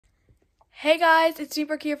Hey guys, it's me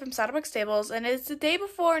Brooke here from Saddlebrooke Stables, and it's the day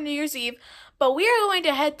before New Year's Eve, but we are going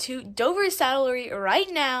to head to Dover Saddlery right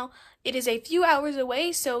now. It is a few hours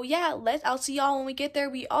away, so yeah, I'll see y'all when we get there.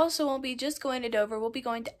 We also won't be just going to Dover, we'll be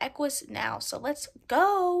going to Equus now, so let's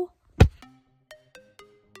go!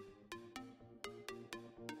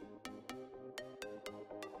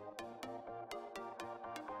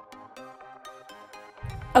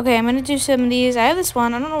 Okay, I'm going to do some of these. I have this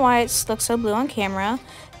one. I don't know why it looks so blue on camera.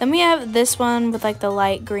 Then we have this one with like the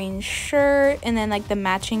light green shirt and then like the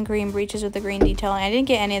matching green breeches with the green detailing. I didn't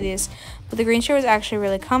get any of these, but the green shirt was actually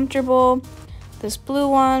really comfortable. This blue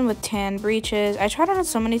one with tan breeches. I tried on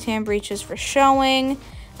so many tan breeches for showing.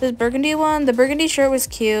 This burgundy one, the burgundy shirt was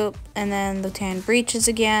cute. And then the tan breeches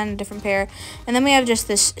again, different pair. And then we have just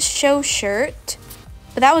this show shirt.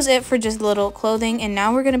 But that was it for just little clothing. And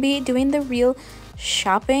now we're going to be doing the real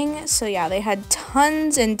shopping. So yeah, they had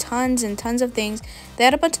tons and tons and tons of things. They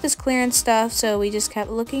had a bunch of this clearance stuff, so we just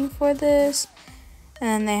kept looking for this. And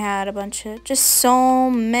then they had a bunch of just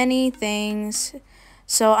so many things.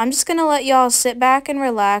 So I'm just gonna let y'all sit back and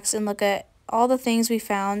relax and look at all the things we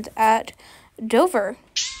found at Dover.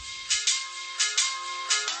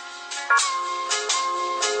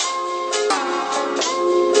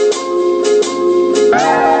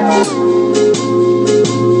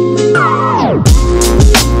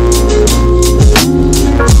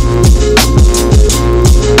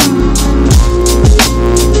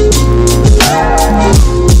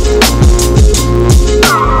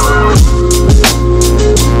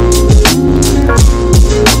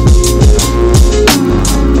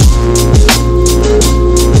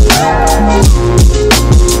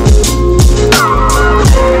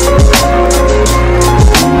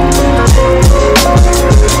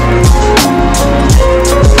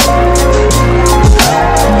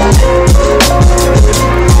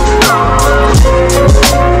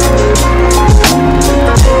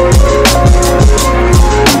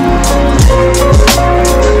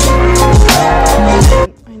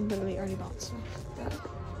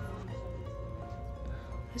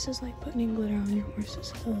 This is like putting glitter on your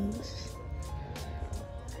horse's hooves.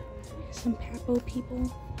 Some papo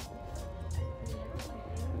people.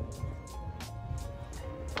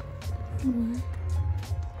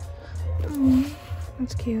 Oh,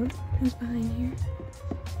 that's cute. Who's behind here?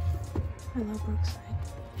 I love Brookside.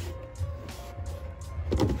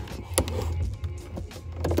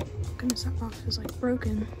 Goodness, that box is like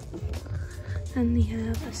broken. And we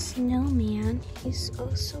have a snowman. He's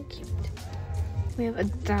so cute. We have a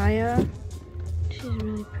Daya. She's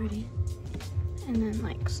really pretty. And then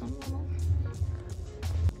like some little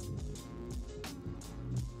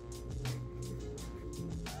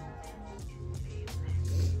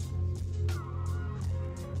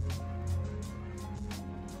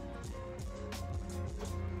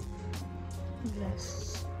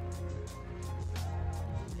this.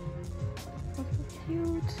 That's so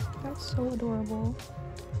cute. That's so adorable.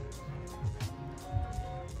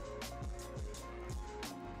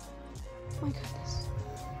 Oh my goodness,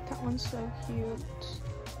 that one's so cute.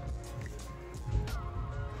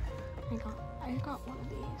 I got one of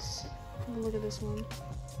these. Oh, look at this one.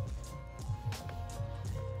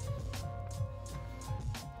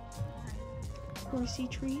 Horsey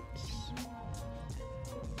treats.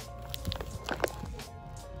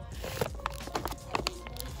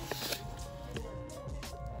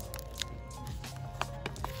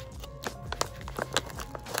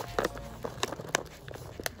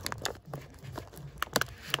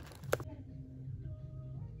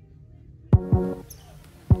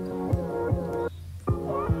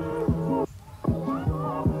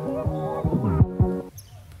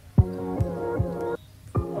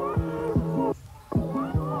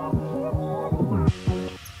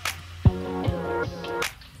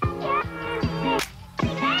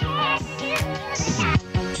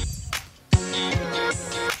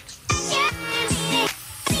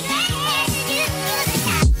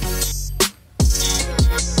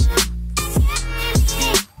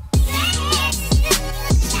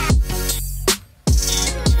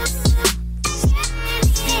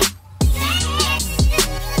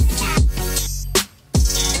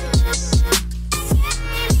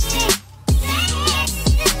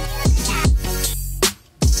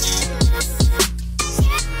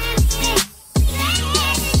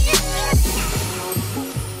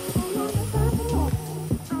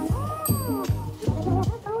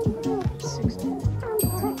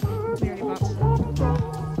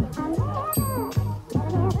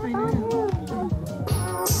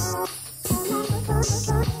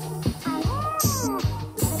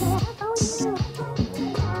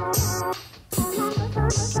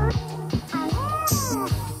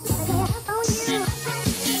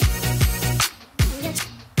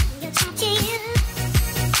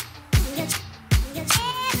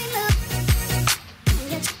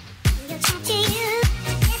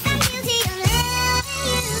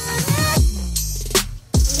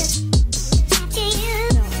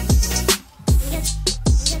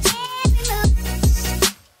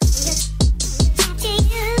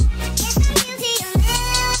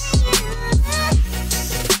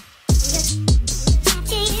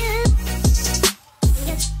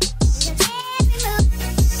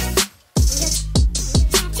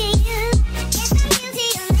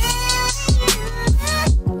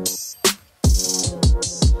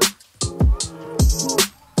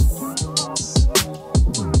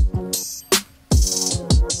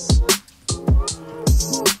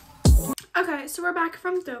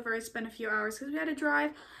 from Dover. It's been a few hours because we had to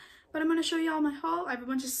drive, but I'm going to show you all my haul. I have a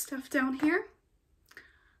bunch of stuff down here.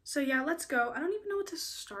 So yeah, let's go. I don't even know what to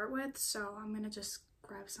start with, so I'm going to just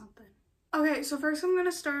grab something. Okay, so first I'm going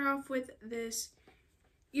to start off with this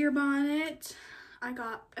ear bonnet. I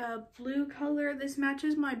got a blue color. This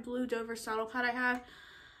matches my blue Dover saddle pad I have.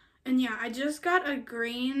 And yeah, I just got a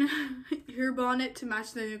green ear bonnet to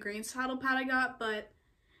match the new green saddle pad I got, but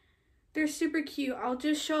they're super cute. I'll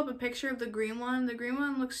just show up a picture of the green one. The green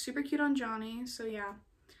one looks super cute on Johnny, so yeah.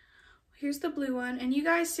 Here's the blue one, and you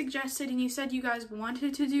guys suggested and you said you guys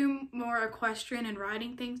wanted to do more equestrian and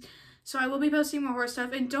riding things, so I will be posting more horse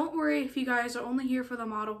stuff. And don't worry if you guys are only here for the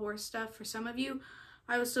model horse stuff. For some of you,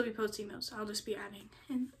 I will still be posting those. I'll just be adding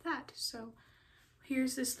in that. So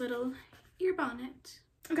here's this little ear bonnet.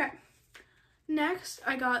 Okay, next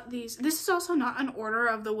I got these. This is also not an order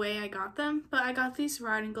of the way I got them, but I got these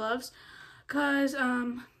riding gloves because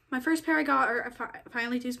my first pair I got are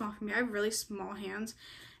finally too small for me. I have really small hands.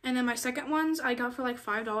 And then my second ones I got for like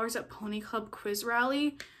 $5 at Pony Club Quiz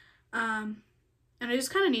Rally. And I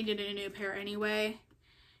just kind of needed a new pair anyway.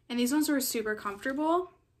 And these ones were super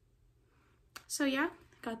comfortable. So yeah,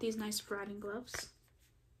 I got these nice riding gloves.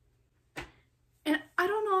 And I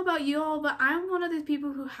don't know about you all, but I'm one of the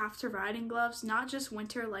people who have to ride in gloves. Not just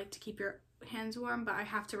winter, like to keep your hands warm, but I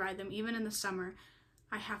have to ride them. Even in the summer,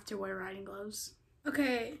 I have to wear riding gloves.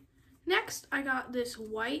 Okay, next I got this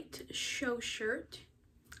white show shirt.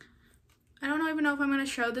 I don't even know if I'm going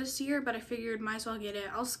to show this year, but I figured might as well get it.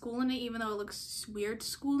 I'll school in it, even though it looks weird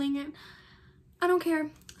schooling it. I don't care.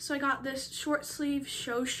 So I got this short sleeve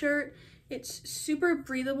show shirt. It's super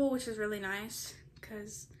breathable, which is really nice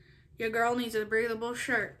because your girl needs a breathable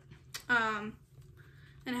shirt. And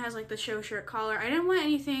it has like the show shirt collar. I didn't want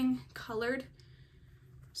anything colored.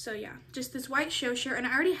 So yeah, just this white show shirt. And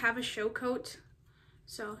I already have a show coat.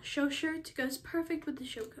 So show shirt goes perfect with the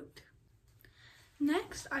show coat.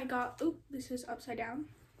 Next, I got, oh, this is upside down,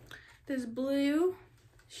 this blue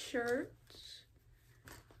shirt.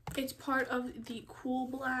 It's part of the Cool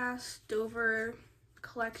Blast Dover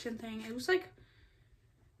collection thing. It was like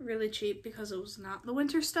really cheap because it was not the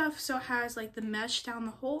winter stuff. So it has like the mesh down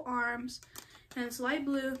the whole arms, and it's light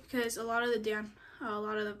blue because a lot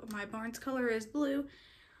of my barn's color is blue.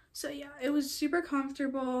 So yeah, it was super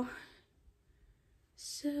comfortable.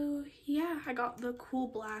 So yeah, I got the Cool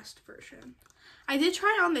Blast version. I did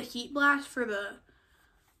try on the Heat Blast for the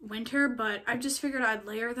winter, but I just figured I'd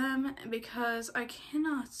layer them because I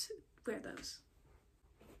cannot wear those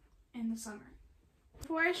in the summer.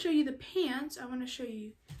 Before I show you the pants, I want to show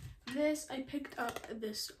you this. I picked up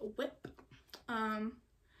this whip.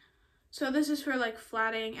 So this is for like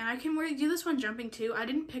flatting, and I can do this one jumping too. I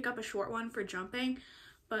didn't pick up a short one for jumping,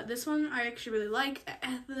 but this one I actually really like.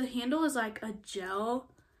 The handle is like a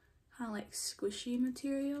gel, kind of like squishy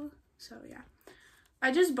material. So yeah,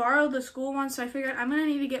 I just borrowed the school one, so I figured I'm gonna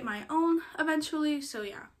need to get my own eventually. So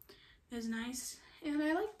yeah, it's nice and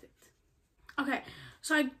I liked it. Okay,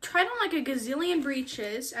 so I tried on like a gazillion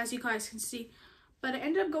breeches, as you guys can see, but I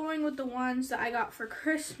ended up going with the ones that I got for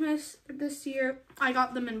Christmas this year. I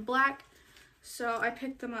got them in black, so I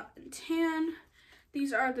picked them up in tan.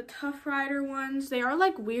 These are the Tough Rider ones. They are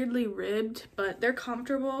like weirdly ribbed, but they're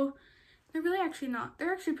comfortable. They're really actually not.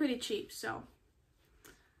 They're actually pretty cheap, so.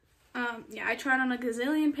 Yeah, I tried on a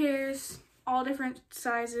gazillion pairs, all different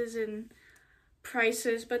sizes and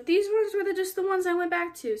prices, but these ones were just the ones I went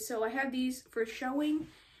back to. So I have these for showing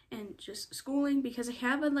and just schooling because I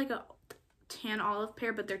have like a tan olive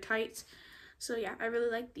pair, but they're tights. So yeah, I really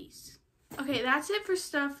like these. Okay, that's it for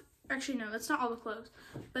stuff. Actually, no, that's not all the clothes,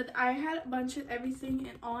 but I had a bunch of everything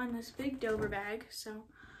and all in this big Dover bag. So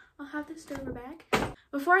I'll have this Dover bag.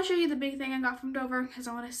 Before I show you the big thing I got from Dover, because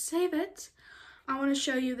I want to save it, I want to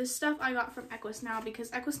show you the stuff I got from Equus-Now,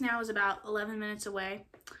 because Equus-Now is about 11 minutes away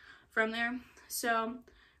from there. So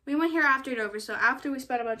we went here after Dover. So after we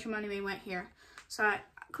spent a bunch of money, we went here. So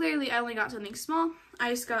clearly I only got something small. I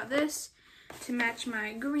just got this to match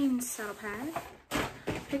my green saddle pad.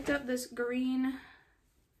 Picked up this green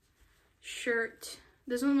shirt.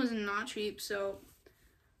 This one was not cheap, so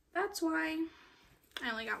that's why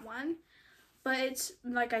I only got one. But it's,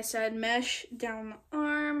 like I said, mesh down the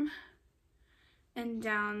arm and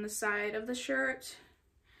down the side of the shirt.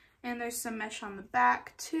 And there's some mesh on the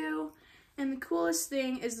back too. And the coolest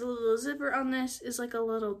thing is the little zipper on this is like a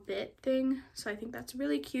little bit thing. So I think that's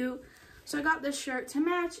really cute. So I got this shirt to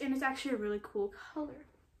match, and it's actually a really cool color.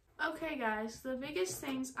 Okay guys, the biggest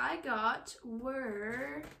things I got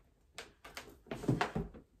were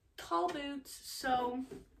tall boots. So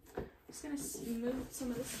I'm just gonna move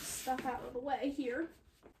some of this stuff out of the way here.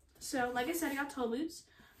 So like I said, I got tall boots.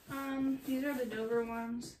 These are the Dover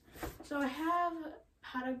ones. So I have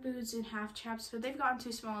paddock boots and half chaps, but they've gotten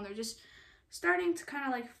too small and they're just starting to kind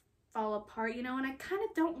of like fall apart, you know, and I kind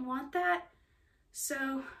of don't want that.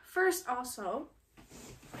 So first, also,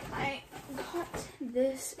 I got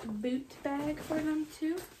this boot bag for them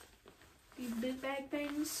too. These boot bag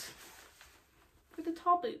things for the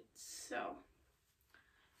tall boots. So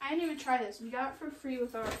I didn't even try this. We got it for free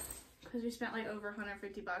with our, because we spent like over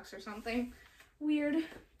 150 bucks or something weird.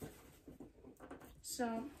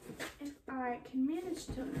 So if I can manage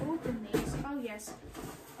to open these, oh yes,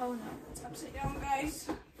 oh no, it's upside down, guys.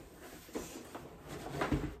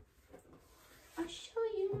 I'll show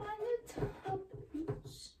you my little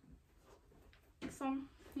boots. So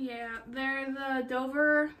yeah, they're the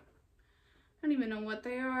Dover, I don't even know what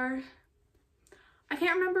they are. I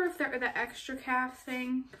can't remember if they're the extra calf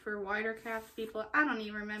thing for wider calf people. I don't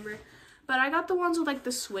even remember. But I got the ones with like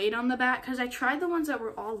the suede on the back because I tried the ones that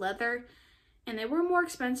were all leather and they were more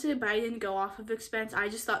expensive, but I didn't go off of expense. I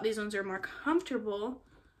just thought these ones are more comfortable.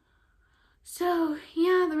 So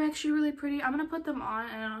yeah, they're actually really pretty. I'm gonna put them on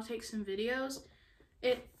and I'll take some videos.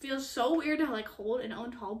 It feels so weird to like hold and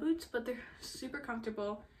own tall boots, but they're super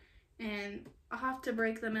comfortable and I'll have to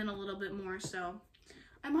break them in a little bit more. So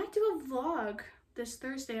I might do a vlog this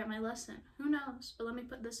Thursday at my lesson. Who knows? But let me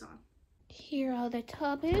put this on. Here are the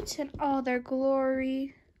tall boots in all their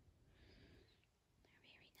glory.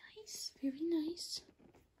 They're very nice. Very nice.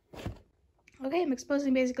 Okay, I'm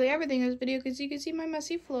exposing basically everything in this video because you can see my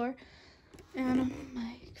messy floor and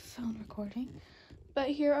my phone recording. But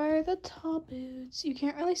here are the tall boots. You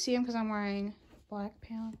can't really see them because I'm wearing black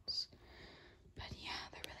pants. But yeah,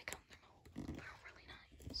 they're really comfortable. They're really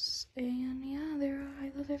nice. And yeah,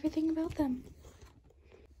 I love everything about them.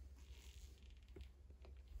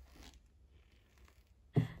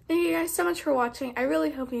 Thank you guys so much for watching. I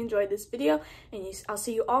really hope you enjoyed this video, and I'll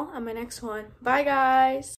see you all on my next one. Bye, guys.